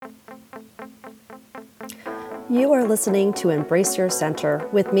You are listening to Embrace Your Center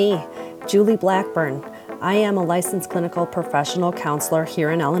with me, Julie Blackburn. I am a licensed clinical professional counselor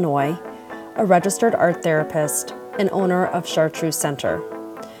here in Illinois, a registered art therapist, and owner of Chartreuse Center.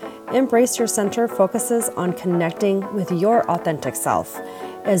 Embrace Your Center focuses on connecting with your authentic self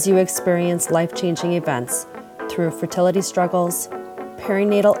as you experience life-changing events through fertility struggles,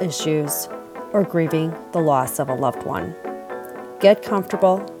 perinatal issues, or grieving the loss of a loved one. Get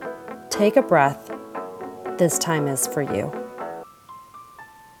comfortable, take a breath. This time is for you.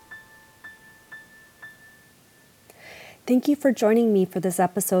 Thank you for joining me for this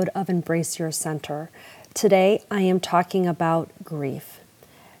episode of Embrace Your Center. Today, I am talking about grief.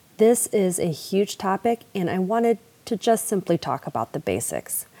 This is a huge topic, and I wanted to just simply talk about the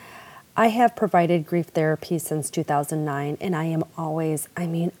basics. I have provided grief therapy since 2009, and I am always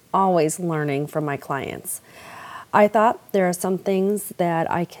learning from my clients. I thought there are some things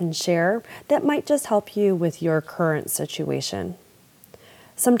that I can share that might just help you with your current situation.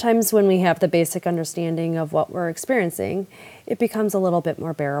 Sometimes when we have the basic understanding of what we're experiencing, it becomes a little bit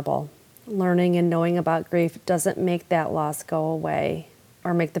more bearable. Learning and knowing about grief doesn't make that loss go away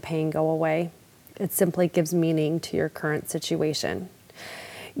or make the pain go away. It simply gives meaning to your current situation.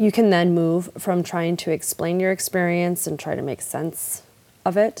 You can then move from trying to explain your experience and try to make sense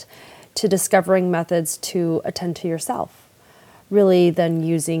of it to discovering methods to attend to yourself. Really then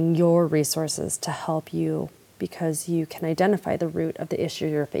using your resources to help you because you can identify the root of the issue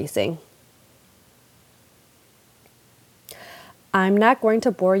you're facing. I'm not going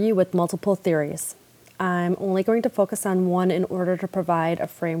to bore you with multiple theories. I'm only going to focus on one in order to provide a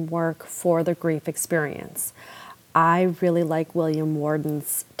framework for the grief experience. I really like William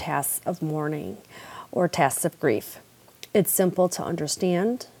Worden's tasks of mourning or tasks of grief. It's simple to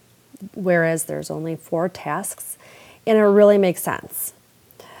understand, whereas there's only 4 tasks, and it really makes sense.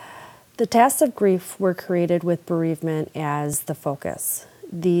 The tasks of grief were created with bereavement as the focus.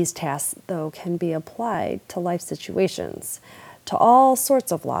 These tasks, though, can be applied to life situations, to all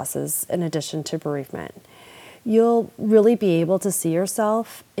sorts of losses in addition to bereavement. You'll really be able to see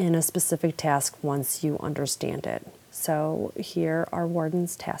yourself in a specific task once you understand it. So here are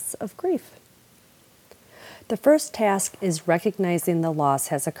Worden's tasks of grief. The first task is recognizing the loss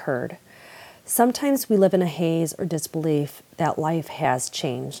has occurred. Sometimes we live in a haze or disbelief that life has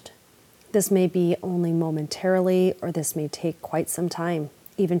changed. This may be only momentarily, or this may take quite some time,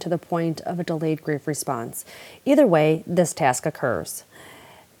 even to the point of a delayed grief response. Either way, this task occurs.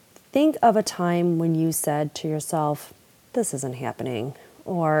 Think of a time when you said to yourself, "This isn't happening,"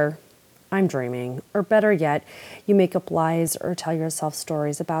 or "I'm dreaming," or better yet, you make up lies or tell yourself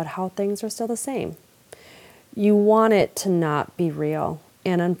stories about how things are still the same. You want it to not be real,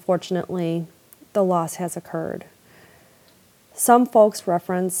 and unfortunately, the loss has occurred. Some folks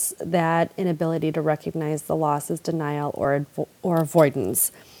reference that inability to recognize the loss as denial or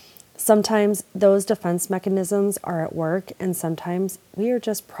avoidance. Sometimes those defense mechanisms are at work, and sometimes we are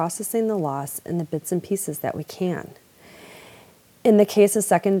just processing the loss in the bits and pieces that we can. In the case of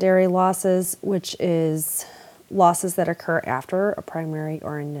secondary losses, which is losses that occur after a primary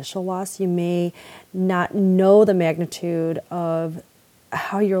or initial loss, you may not know the magnitude of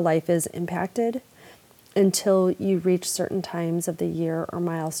how your life is impacted until you reach certain times of the year or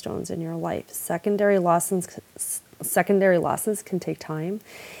milestones in your life. Secondary losses can take time,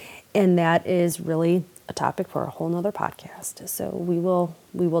 and that is really a topic for a whole nother podcast. So we will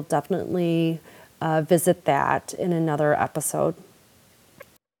definitely visit that in another episode.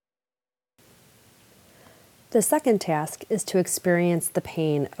 The second task is to experience the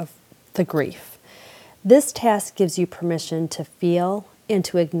pain of the grief. This task gives you permission to feel and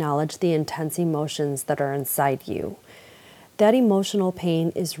to acknowledge the intense emotions that are inside you. That emotional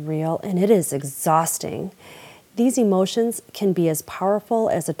pain is real and it is exhausting. These emotions can be as powerful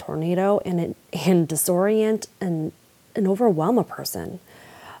as a tornado and disorient and overwhelm a person.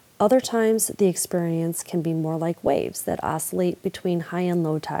 Other times, the experience can be more like waves that oscillate between high and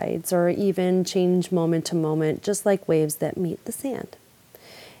low tides or even change moment to moment, just like waves that meet the sand.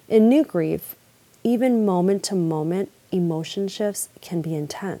 In new grief, even moment to moment emotion shifts can be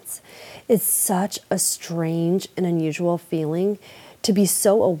intense. It's such a strange and unusual feeling to be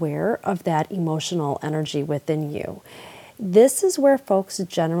so aware of that emotional energy within you. This is where folks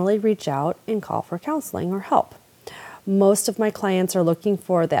generally reach out and call for counseling or help. Most of my clients are looking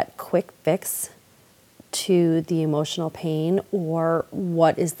for that quick fix to the emotional pain, or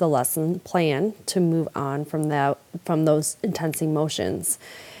what is the lesson plan to move on from those intense emotions.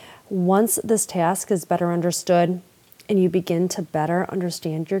 Once this task is better understood and you begin to better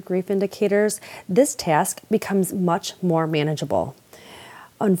understand your grief indicators, this task becomes much more manageable.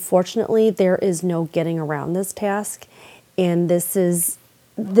 Unfortunately, there is no getting around this task, and this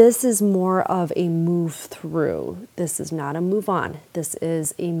is more of a move through. This is not a move on. This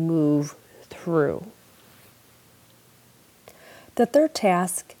is a move through. The third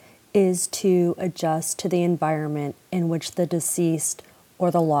task is to adjust to the environment in which the deceased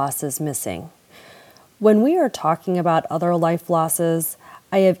or the loss is missing. When we are talking about other life losses,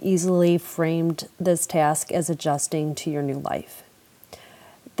 I have easily framed this task as adjusting to your new life.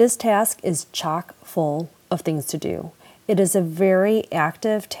 This task is chock full of things to do. It is a very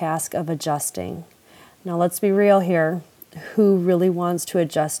active task of adjusting. Now, let's be real here. Who really wants to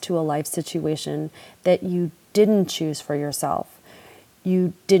adjust to a life situation that you didn't choose for yourself?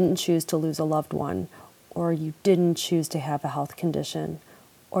 You didn't choose to lose a loved one, or you didn't choose to have a health condition,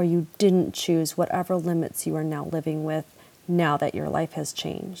 or you didn't choose whatever limits you are now living with now that your life has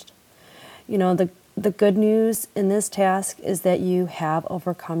changed. You know, the good news in this task is that you have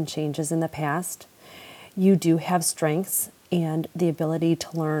overcome changes in the past. You do have strengths and the ability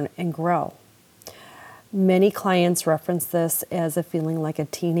to learn and grow. Many clients reference this as a feeling like a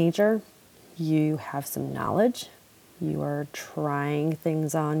teenager. You have some knowledge. You are trying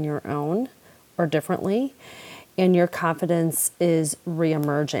things on your own or differently, and your confidence is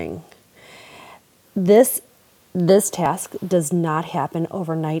reemerging. This task does not happen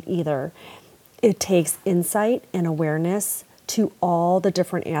overnight either. It takes insight and awareness to all the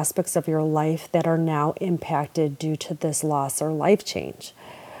different aspects of your life that are now impacted due to this loss or life change.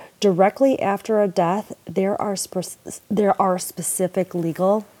 Directly after a death, there are specific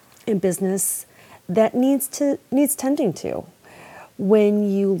legal and business that needs tending to. When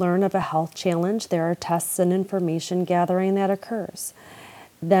you learn of a health challenge, there are tests and information gathering that occurs.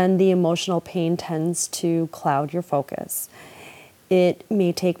 Then the emotional pain tends to cloud your focus. It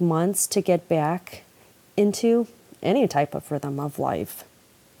may take months to get back into any type of rhythm of life.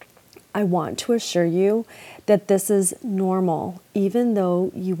 I want to assure you that this is normal, even though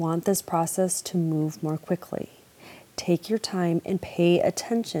you want this process to move more quickly. Take your time and pay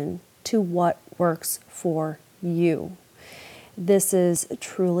attention to what works for you. This is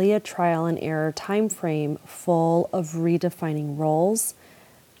truly a trial and error time frame full of redefining roles,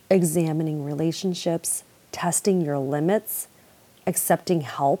 examining relationships, testing your limits, accepting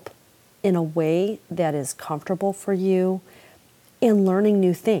help in a way that is comfortable for you, and learning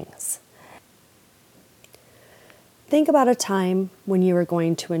new things. Think about a time when you were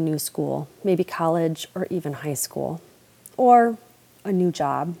going to a new school, maybe college or even high school, or a new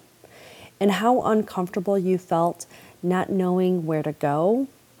job, and how uncomfortable you felt not knowing where to go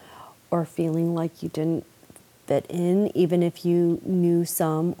or feeling like you didn't fit in, even if you knew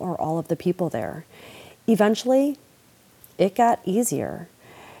some or all of the people there. Eventually, it got easier.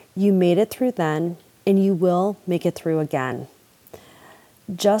 You made it through then, and you will make it through again.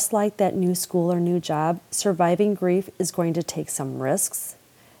 Just like that new school or new job, surviving grief is going to take some risks,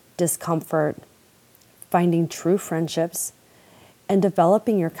 discomfort, finding true friendships, and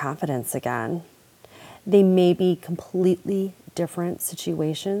developing your confidence again. They may be completely different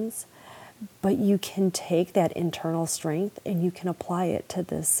situations, but you can take that internal strength and you can apply it to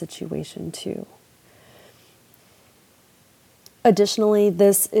this situation too. Additionally,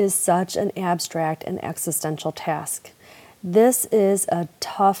 this is such an abstract and existential task. This is a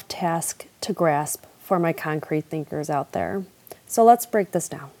tough task to grasp for my concrete thinkers out there. So let's break this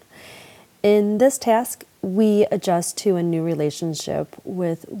down. In this task, we adjust to a new relationship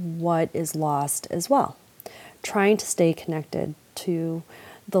with what is lost as well, trying to stay connected to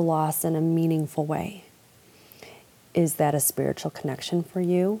the loss in a meaningful way. Is that a spiritual connection for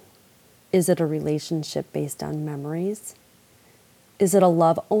you? Is it a relationship based on memories? Is it a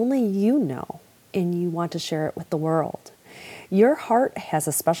love only you know and you want to share it with the world? Your heart has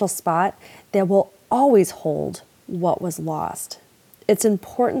a special spot that will always hold what was lost. It's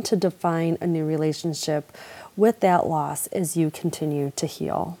important to define a new relationship with that loss as you continue to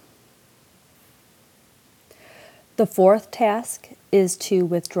heal. The fourth task is to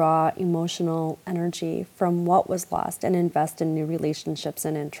withdraw emotional energy from what was lost and invest in new relationships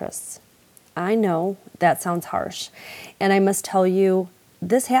and interests. I know that sounds harsh, and I must tell you,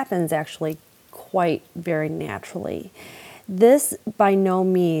 this happens actually quite very naturally. This by no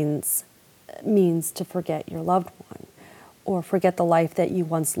means to forget your loved one or forget the life that you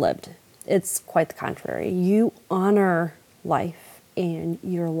once lived. It's quite the contrary. You honor life and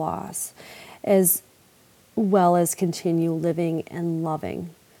your loss as well as continue living and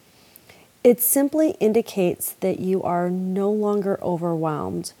loving. It simply indicates that you are no longer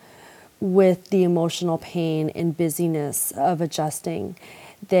overwhelmed with the emotional pain and busyness of adjusting,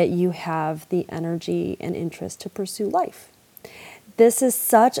 that you have the energy and interest to pursue life. This is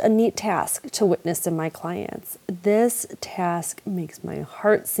such a neat task to witness in my clients. This task makes my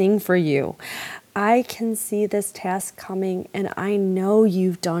heart sing for you. I can see this task coming, and I know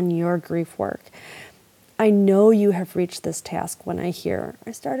you've done your grief work. I know you have reached this task when I hear,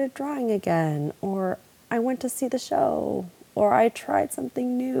 I started drawing again, or I went to see the show, or I tried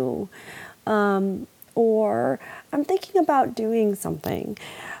something new, or I'm thinking about doing something.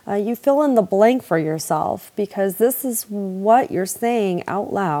 You fill in the blank for yourself, because this is what you're saying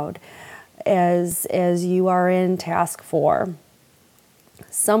out loud as you are in task 4.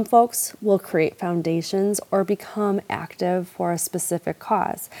 Some folks will create foundations or become active for a specific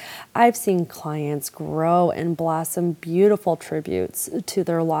cause. I've seen clients grow and blossom beautiful tributes to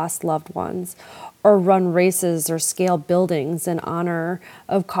their lost loved ones, or run races or scale buildings in honor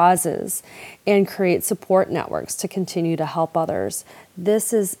of causes, and create support networks to continue to help others.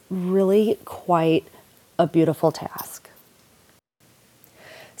 This is really quite a beautiful task.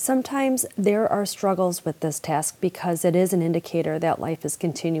 Sometimes there are struggles with this task because it is an indicator that life is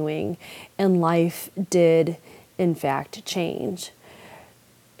continuing and life did, in fact, change.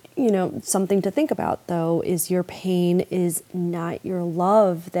 Something to think about, though, is your pain is not your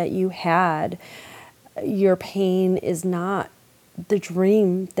love that you had. Your pain is not the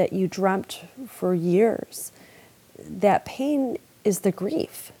dream that you dreamt for years. That pain is the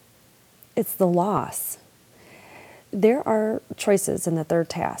grief. It's the loss. There are choices in the third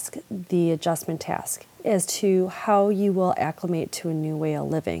task, the adjustment task, as to how you will acclimate to a new way of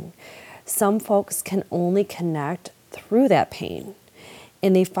living. Some folks can only connect through that pain,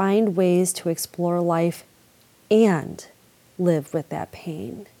 and they find ways to explore life and live with that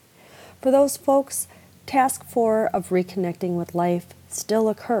pain. For those folks, task 4 of reconnecting with life still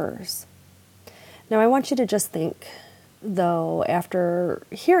occurs. Now, I want you to just think, though, after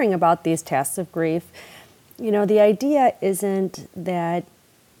hearing about these tasks of grief, the idea isn't that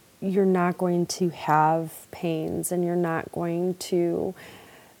you're not going to have pains and you're not going to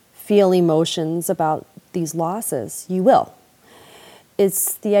feel emotions about these losses. You will.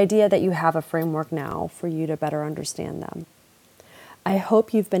 It's the idea that you have a framework now for you to better understand them. I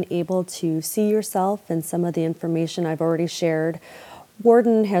hope you've been able to see yourself in some of the information I've already shared.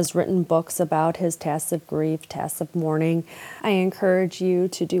 Worden has written books about his tasks of grief, tasks of mourning. I encourage you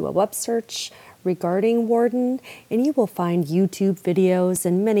to do a web search regarding Worden, and you will find YouTube videos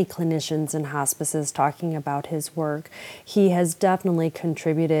and many clinicians and hospices talking about his work. He has definitely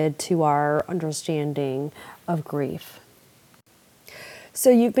contributed to our understanding of grief.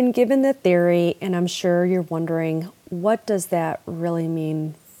 So you've been given the theory, and I'm sure you're wondering, what does that really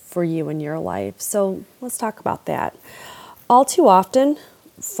mean for you in your life? So let's talk about that. All too often,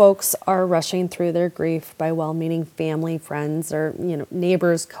 folks are rushing through their grief by well-meaning family, friends, or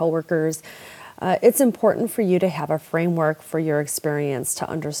neighbors, coworkers. It's important for you to have a framework for your experience to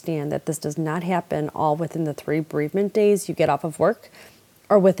understand that this does not happen all within the 3 bereavement days you get off of work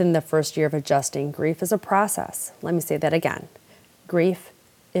or within the first year of adjusting. Grief is a process. Let me say that again. Grief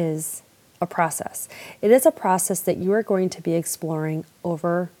is a process. It is a process that you are going to be exploring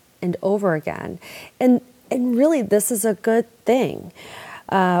over and over again. And really, this is a good thing.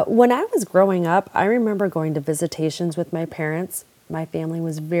 When I was growing up, I remember going to visitations with my parents. My family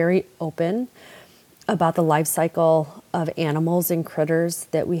was very open about the life cycle of animals and critters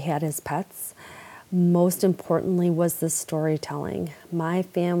that we had as pets. Most importantly was the storytelling. My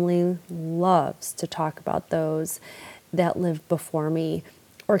family loves to talk about those that lived before me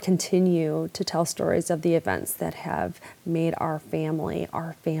or continue to tell stories of the events that have made our family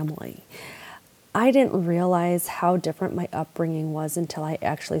our family. I didn't realize how different my upbringing was until I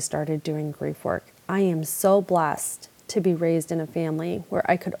actually started doing grief work. I am so blessed to be raised in a family where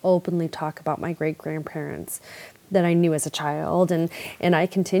I could openly talk about my great-grandparents that I knew as a child, and I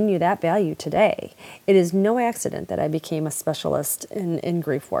continue that value today. It is no accident that I became a specialist in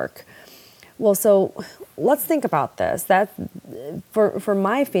grief work. Well, so let's think about this. That for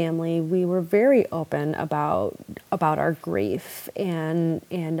my family, we were very open about our grief and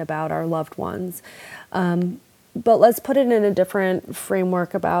about our loved ones. But let's put it in a different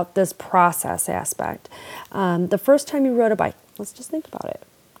framework about this process aspect. The first time you rode a bike, let's just think about it.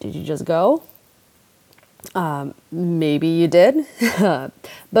 Did you just go? Maybe you did,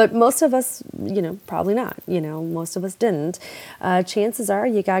 but most of us, probably not. Most of us didn't. Chances are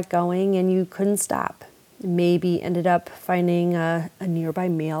you got going and you couldn't stop. Maybe ended up finding a nearby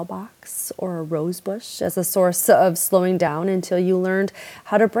mailbox or a rose bush as a source of slowing down until you learned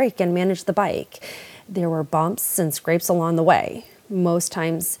how to brake and manage the bike. There were bumps and scrapes along the way. Most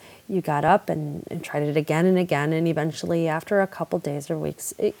times you got up and tried it again and again, and eventually after a couple days or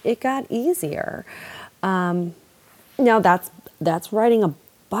weeks, it got easier. Now that's That's riding a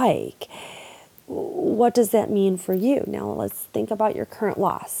bike. What does that mean for you? Now let's think about your current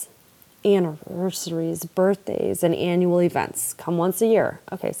loss. Anniversaries, birthdays, and annual events come once a year.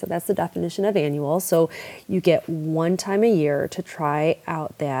 Okay, so that's the definition of annual. So you get one time a year to try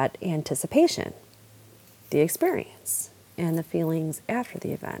out that anticipation, the experience, and the feelings after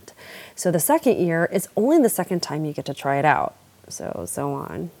the event. So the second year is only the second time you get to try it out. So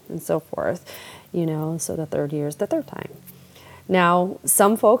on and so forth, so the third year is the third time. Now,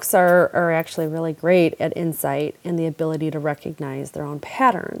 some folks are actually really great at insight and the ability to recognize their own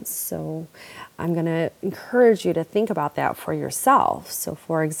patterns. So I'm going to encourage you to think about that for yourself. So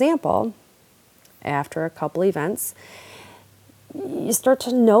for example, after a couple events, you start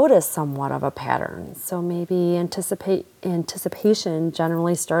to notice somewhat of a pattern. So maybe anticipation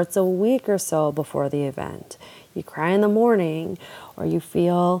generally starts a week or so before the event. You cry in the morning, or you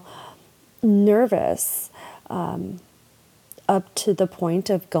feel nervous up to the point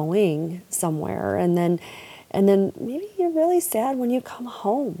of going somewhere, and then maybe you're really sad when you come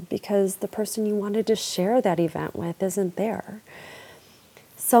home because the person you wanted to share that event with isn't there.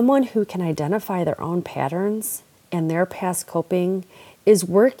 Someone who can identify their own patterns and their past coping is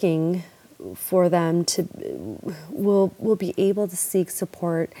working for them to will be able to seek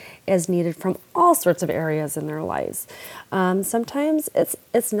support as needed from all sorts of areas in their lives. Sometimes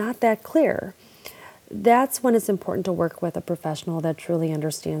it's not that clear. That's when it's important to work with a professional that truly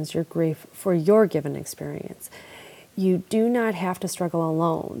understands your grief for your given experience. You do not have to struggle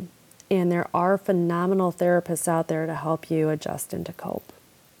alone, and there are phenomenal therapists out there to help you adjust and to cope.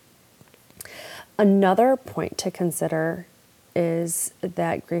 Another point to consider is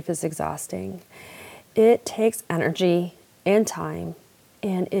that grief is exhausting. It takes energy and time,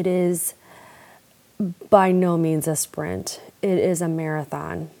 and it is by no means a sprint. It is a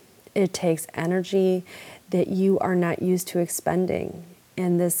marathon. It takes energy that you are not used to expending,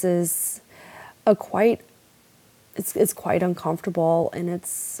 and this is it's quite uncomfortable and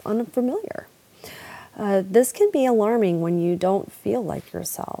it's unfamiliar. This can be alarming when you don't feel like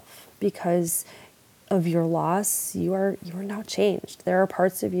yourself because of your loss. You are now changed. There are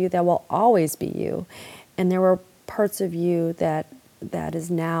parts of you that will always be you, and there are parts of you that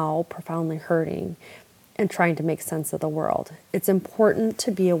is now profoundly hurting and trying to make sense of the world. It's important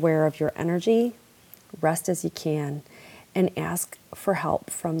to be aware of your energy, rest as you can, and ask for help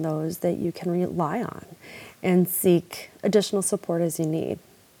from those that you can rely on, and seek additional support as you need.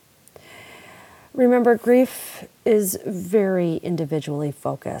 Remember, grief is very individually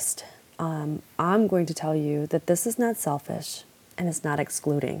focused. I'm going to tell you that this is not selfish and it's not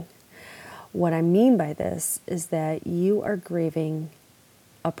excluding. What I mean by this is that you are grieving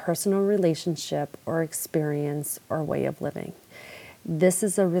a personal relationship or experience or way of living. This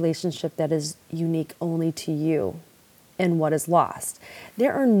is a relationship that is unique only to you and what is lost.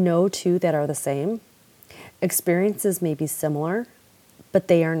 There are no two that are the same. Experiences may be similar, but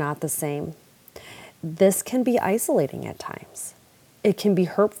they are not the same. This can be isolating at times. It can be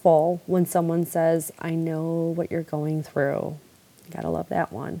hurtful when someone says, "I know what you're going through." You gotta love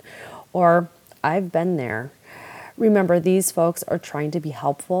that one. Or, "I've been there." Remember, these folks are trying to be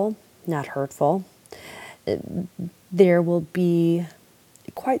helpful, not hurtful. There will be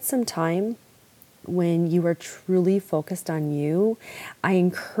quite some time when you are truly focused on you. I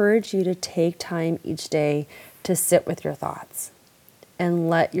encourage you to take time each day to sit with your thoughts and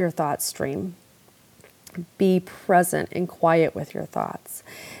let your thoughts stream. Be present and quiet with your thoughts.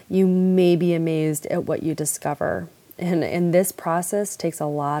 You may be amazed at what you discover. And this process takes a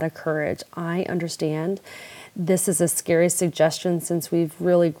lot of courage. I understand this is a scary suggestion since we've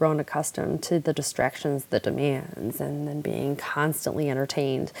really grown accustomed to the distractions, the demands, and then being constantly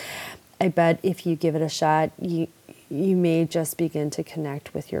entertained. I bet if you give it a shot, you may just begin to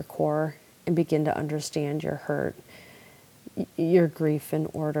connect with your core and begin to understand your hurt, your grief, in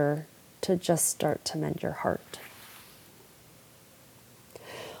order to just start to mend your heart.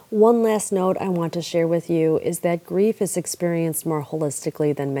 One last note I want to share with you is that grief is experienced more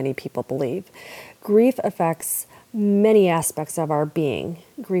holistically than many people believe. Grief affects many aspects of our being.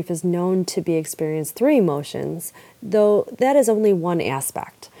 Grief is known to be experienced through emotions, though that is only one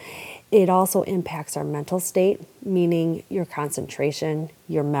aspect. It also impacts our mental state, meaning your concentration,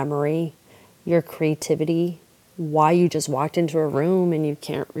 your memory, your creativity, why you just walked into a room and you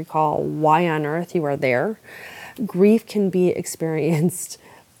can't recall why on earth you are there. Grief can be experienced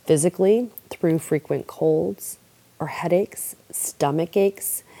physically through frequent colds or headaches, stomach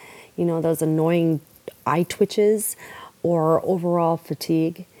aches, those annoying eye twitches, or overall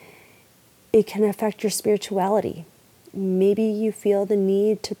fatigue. It can affect your spirituality. Maybe you feel the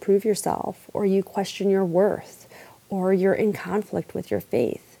need to prove yourself, or you question your worth, or you're in conflict with your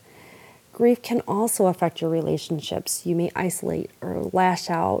faith. Grief can also affect your relationships. You may isolate or lash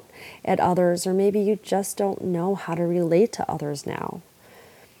out at others, or maybe you just don't know how to relate to others now.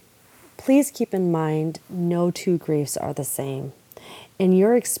 Please keep in mind, no two griefs are the same, and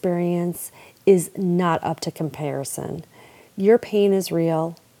your experience is not up to comparison. Your pain is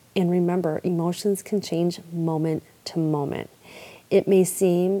real, and remember, emotions can change moment to moment. It may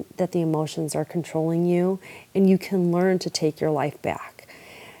seem that the emotions are controlling you, and you can learn to take your life back.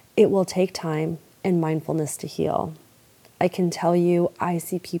 It will take time and mindfulness to heal. I can tell you, I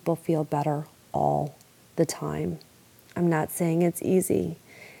see people feel better all the time. I'm not saying it's easy,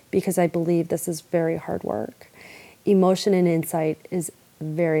 because I believe this is very hard work. Emotion and insight is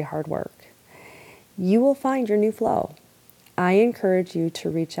very hard work. You will find your new flow. I encourage you to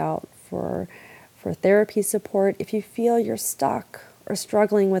reach out for therapy support if you feel you're stuck or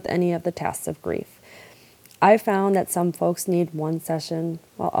struggling with any of the tasks of grief. I found that some folks need one session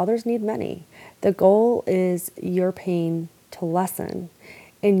while others need many. The goal is your pain to lessen,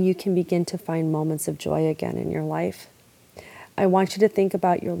 and you can begin to find moments of joy again in your life. I want you to think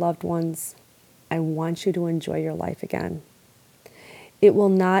about your loved ones. I want you to enjoy your life again. It will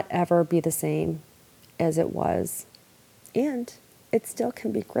not ever be the same as it was, and it still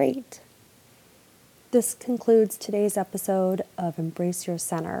can be great. This concludes today's episode of Embrace Your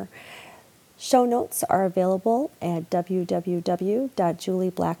Center. Show notes are available at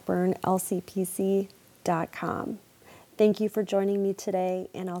www.julieblackburnlcpc.com. Thank you for joining me today,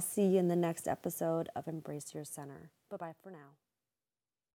 and I'll see you in the next episode of Embrace Your Center. Bye-bye for now.